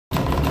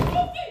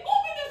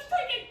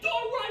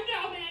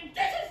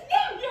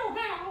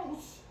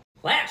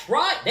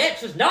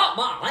This is not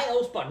my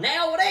house, but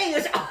now it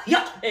is.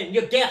 And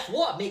you guess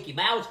what, Mickey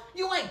Mouse?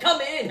 You ain't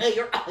coming in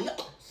here.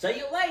 See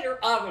you later,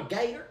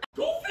 alligator.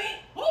 Goofy,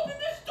 open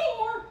this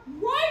door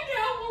right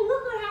now or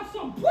we're gonna have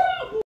some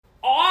problems.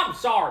 Oh, I'm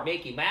sorry,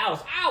 Mickey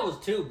Mouse. I was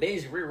too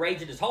busy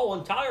rearranging this whole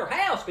entire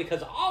house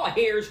because all I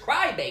hear is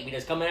crybaby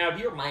that's coming out of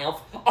your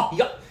mouth.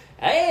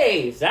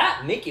 Hey, is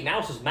that Mickey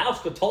Mouse's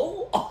mouse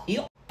control? Open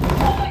this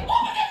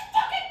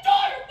fucking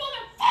door, you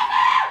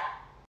motherfucker!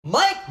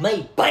 Make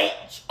me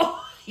bitch!